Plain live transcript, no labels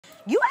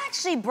you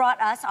actually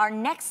brought us our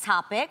next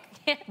topic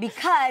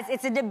because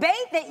it's a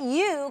debate that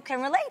you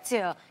can relate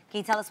to. Can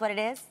you tell us what it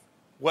is?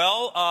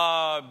 Well,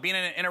 being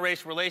in an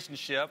interracial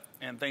relationship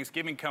and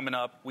Thanksgiving coming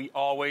up, we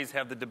always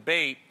have the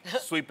debate,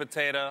 sweet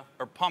potato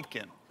or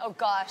pumpkin. Oh,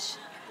 gosh.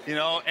 You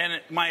know,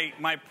 and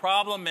my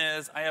problem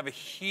is I have a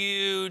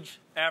huge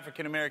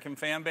African-American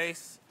fan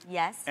base.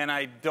 Yes. And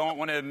I don't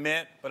want to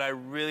admit, but I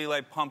really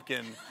like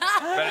pumpkin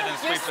better than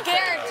sweet potato.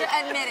 You're scared to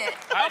admit it.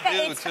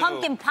 Okay, it's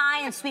pumpkin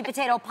pie and sweet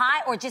potato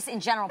pie, or just in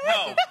general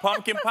pumpkin? No,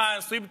 pumpkin pie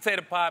and sweet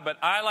potato pie, but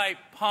I like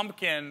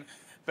pumpkin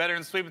better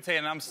than sweet potato,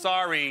 and I'm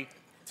sorry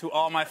to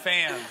all my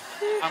fans.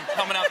 I'm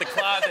coming out the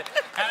closet.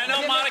 And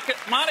I know Monica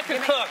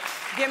cooks.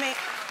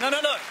 No.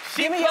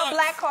 Give me your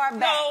black card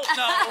back.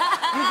 No.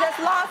 You just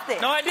lost it.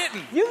 No, I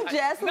didn't. You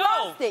just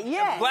lost it,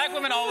 yeah. Black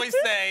women always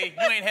say,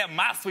 you ain't had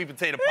my sweet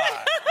potato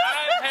pie.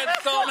 I've had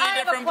so many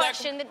different black...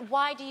 I have a question.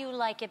 Why do you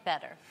like it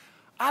better?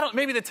 I don't,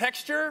 maybe the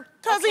texture?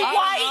 Because he's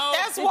white,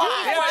 that's why.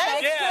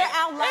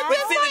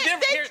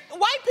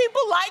 White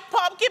people like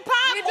pumpkin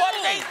pie more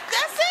than they,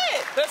 that's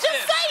it. Just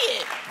say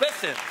it.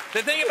 Listen,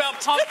 the thing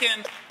about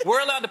pumpkin,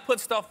 we're allowed to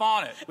put stuff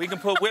on it. We can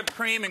put whipped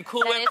cream and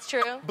Cool Whip. That is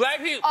true. Black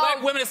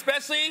women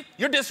especially,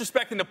 you're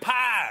disrespecting the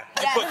pie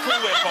and put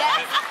Cool Whip on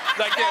it.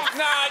 Like this.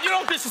 Nah, you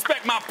don't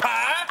disrespect my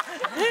pie.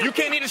 You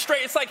can't eat it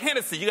straight. It's like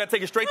Hennessy. You got to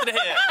take it straight to the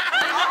head. You know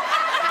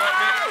what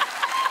I mean?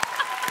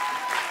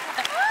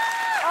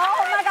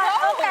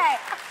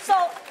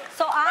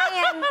 So I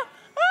am...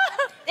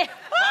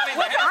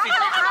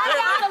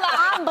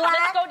 I'm black,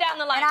 let's go down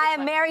the line, and I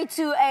am married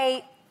to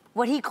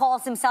what he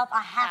calls himself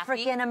a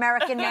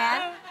African-American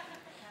man.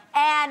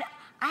 And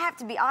I have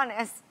to be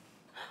honest,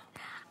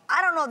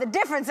 I don't know the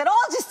difference. It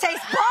all just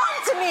tastes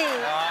bomb to me.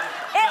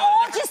 It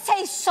all just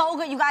tastes so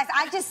good, you guys.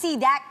 I just see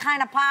that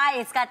kind of pie.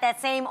 It's got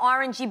that same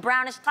orangey,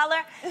 brownish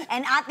color,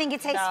 and I think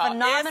it tastes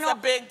phenomenal. It's a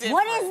big difference.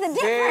 What is the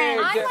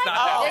difference?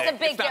 There's a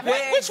big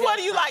difference. Which one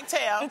do you like,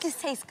 Tam? It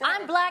just tastes good.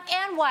 I'm black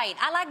and white.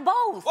 I like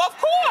both. Well, of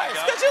course,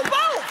 because you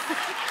both.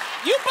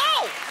 You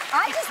both.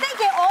 I just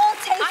think it all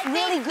tastes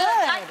really good.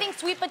 I think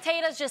sweet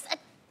potatoes just...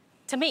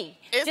 to me,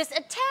 just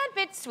a tad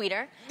bit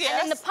sweeter, yes.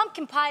 And then the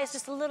pumpkin pie is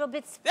just a little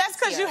bit spicier. That's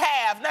because you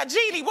have. Now,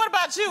 Jeannie, what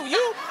about you?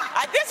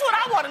 This is what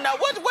I want to know.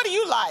 What do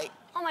you like?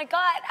 Oh, my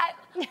God.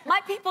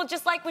 My people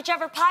just like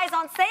whichever pie's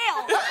on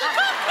sale. No.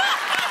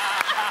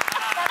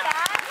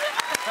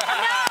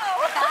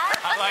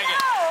 I like it.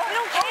 We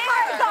don't care. Oh,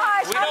 my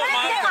gosh.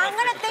 I'm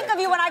going to think of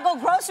you when I go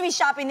grocery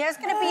shopping. There's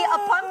going to be a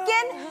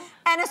pumpkin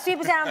and a sweet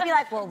potato. I'm going to be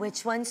like, well,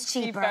 which one's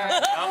cheaper?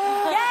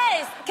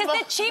 Yes, because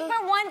the cheaper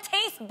one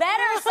tastes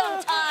better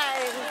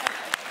sometimes.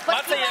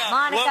 But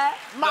Monica.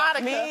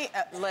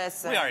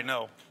 Listen. We already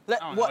know.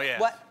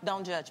 What?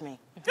 Don't judge me.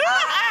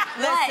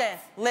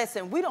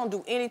 Listen, we don't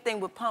do anything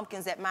with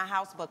pumpkins at my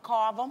house but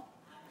carve them,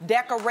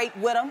 decorate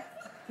with them.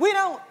 We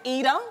don't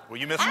eat them. Well,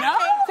 you missing I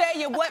can't tell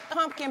you what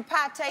pumpkin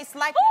pie tastes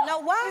like. You know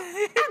why?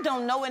 I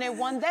don't know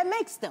anyone that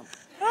makes them.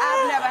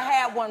 I've never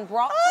had one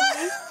brought to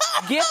me,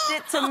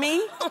 gifted to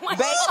me,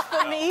 baked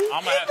for me.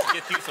 I'm going to have to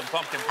get you some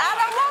pumpkin pie. I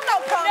don't want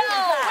no pumpkin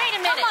pie. Wait a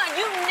minute. Come on,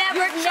 you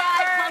never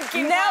tried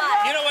pumpkin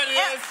pie. You know what it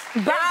is?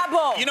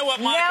 Bible. You know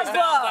what Monica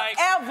sounds like?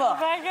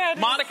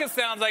 Ever. Monica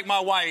sounds like my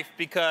wife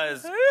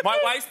because my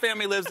wife's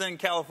family lives in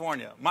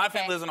California. My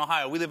family lives in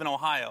Ohio. We live in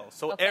Ohio.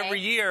 So every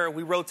year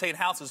we rotate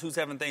houses who's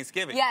having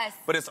Thanksgiving. Yes.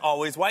 But it's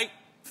always white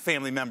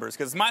family members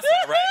because it's my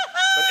side, right?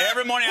 But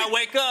every morning I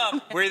wake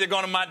up, we're either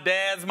going to my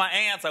dad's, my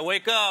aunt's. I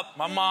wake up,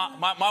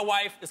 my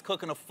wife is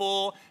cooking a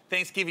full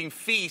Thanksgiving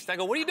feast. I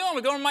go, what are you doing?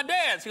 We're going to my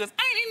dad's. She goes,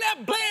 I ain't eating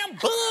that blam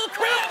bull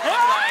crap.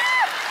 I'm like,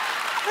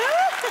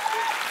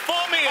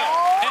 full meal.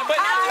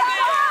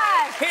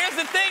 Here's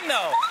the thing,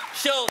 though.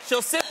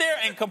 She'll sit there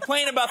and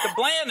complain about the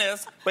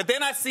blandness, but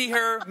then I see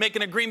her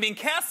making a green bean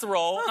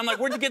casserole. I'm like,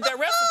 where'd you get that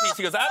recipe?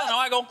 She goes, I don't know.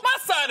 I go, my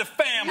side of the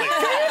family.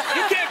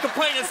 You can't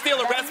complain and steal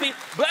a recipe.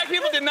 Black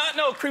people did not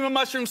know cream of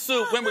mushroom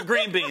soup went with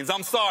green beans.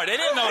 I'm sorry. They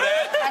didn't know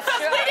that. That's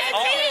true.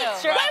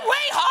 We didn't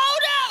wait,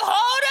 hold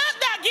up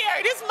now,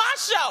 Gary. This is my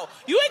show.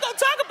 You ain't gonna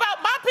talk about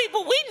my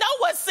people. We know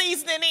what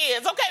seasoning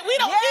is, okay? We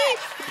don't need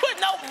to put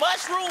no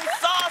mushroom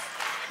sauce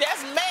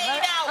that's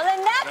made out. Well,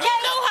 in that case,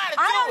 know how to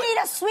do I don't need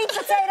a sweet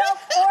potato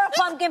or a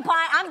pumpkin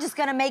pie. I'm just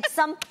going to make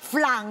some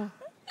flan.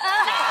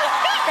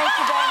 Thank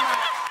you very much.